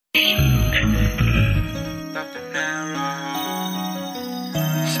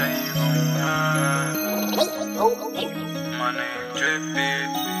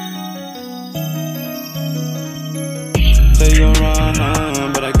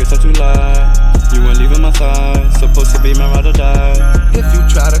to be my ride or die. If you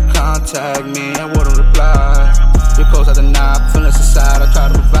try to contact me, I wouldn't reply. You're close at the knob, feelings inside, I try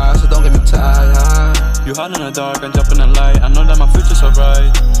to provide, so don't get me tired. You hide in the dark and jump in the light, I know that my future's so bright.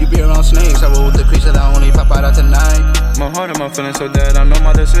 You be around snakes, I roll with the creature that only pop out tonight. My heart and my feelings so dead, I know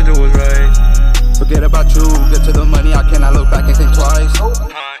my decision was right. Forget about you, get to the money, I cannot look back and think twice.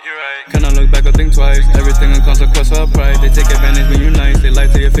 You're right. Can I look back or think twice? Everything in consequence of pride. They take advantage when you're nice, they lie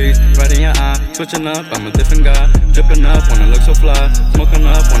to your face, right in your eye. Switching up, I'm a different guy. Dripping up, wanna look so fly. Smoking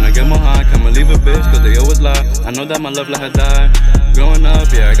up, wanna get more high. Can't believe a bitch, cause they always lie. I know that my love life had died. Growing up,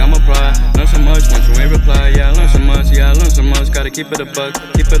 yeah, I got my pride. Learn so much once you ain't reply. Yeah, I learn so much, yeah, I learn so much. Gotta keep it a buck,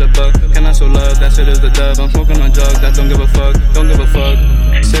 keep it a buck. Can I show love? That shit is the dub. I'm smoking on drugs, that don't give a fuck, don't give a fuck.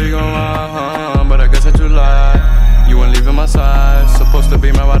 Say you gon' lie, but I guess that you lie. You ain't leaving my side, supposed to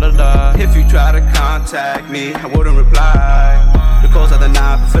be my ride or die. If you try to contact me, I wouldn't reply. The calls of the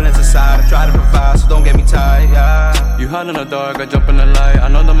night, but feelings inside, I try to provide, so don't get me tired. Yeah. You hide in the dark, I jump in the light, I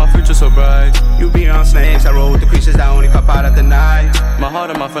know that my future's so bright. You be on snakes, I roll with the creatures that only pop out at the night. My heart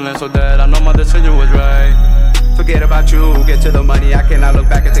and my feelings so dead, I know my decision was right. Forget about you, get to the money, I cannot look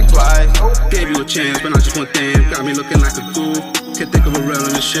back and think twice. Gave you a chance, but not just one thing, got me looking like a fool. Can't think of a real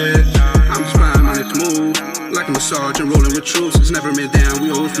in the shit, I'm just flying my next move. Like I'm a sergeant rolling with troops, it's never been down,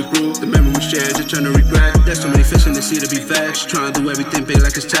 we always regroup. The memory we shared, just turn to regret. There's so many fish in the sea to be vexed. Trying to do everything big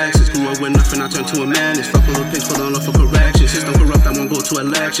like it's Texas. Grew up with nothing, I turned to a man. It's fuck full of pigs, full on love for correction. System corrupt, I won't go to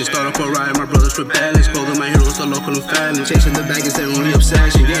election. Start up a riot, my brothers rebelling. Spoke of my heroes, the local and family. Chasing the bag is their only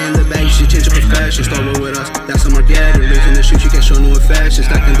obsession. Getting the bag, you should change your profession. Start with us, that's some Armageddon. Raising the shoot, you can't show no affection.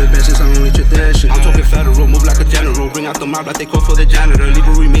 Stacking the best is our only tradition. I'm talking federal, move like a general. Bring out the mob like they call for the janitor. Leave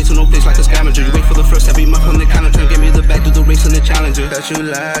a remain to no place like a scavenger. You wait for the first every month from the counter turn. Give me the back, do the race and the challenger. That you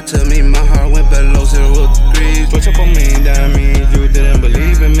lied to me, my heart went below 0 degrees. Switch up on me, that means you didn't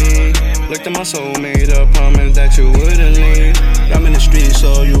believe in me. Looked at my soul, made a promise that you wouldn't leave. I'm in the streets,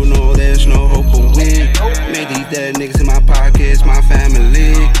 so you know there's no hope for we. Made these dead niggas in my pockets, my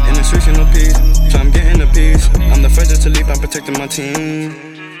family. In the streets, in the peace, so I'm getting the peace. I'm the freshest to leave, I'm protecting my team.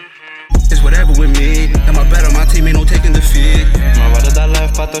 It's whatever with me, got my bet on my team, ain't no taking defeat. My ride or die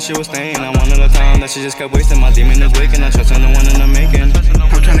life, I thought she was staying. I wanted a time that she just kept wasting. My demon is waking, I trust in the one in the making.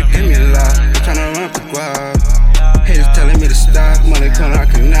 I'm tryna give me a lot, I'm tryna run up the guap. Haters telling me to stop, money coming, I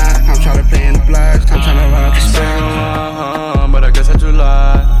cannot. I'm tryna play in the blocks, I'm tryna run up the spot. But I guess that you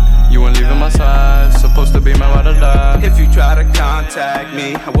lie. You ain't leaving my side, supposed to be my ride or die. If you try to contact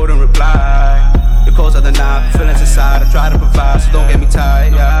me, I wouldn't reply. The calls of the night, feelings inside, I try to provide, so don't get me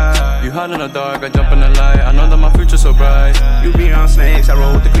tired. Yeah. You hide in the dark, I jump in the light, I know that my future's so bright. You be on snakes, I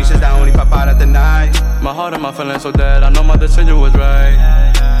roll with the creatures that only pop out at the night. My heart and my feelings so dead, I know my decision was right.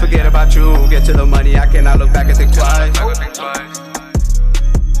 Forget about you, get to the money, I cannot look back and think twice.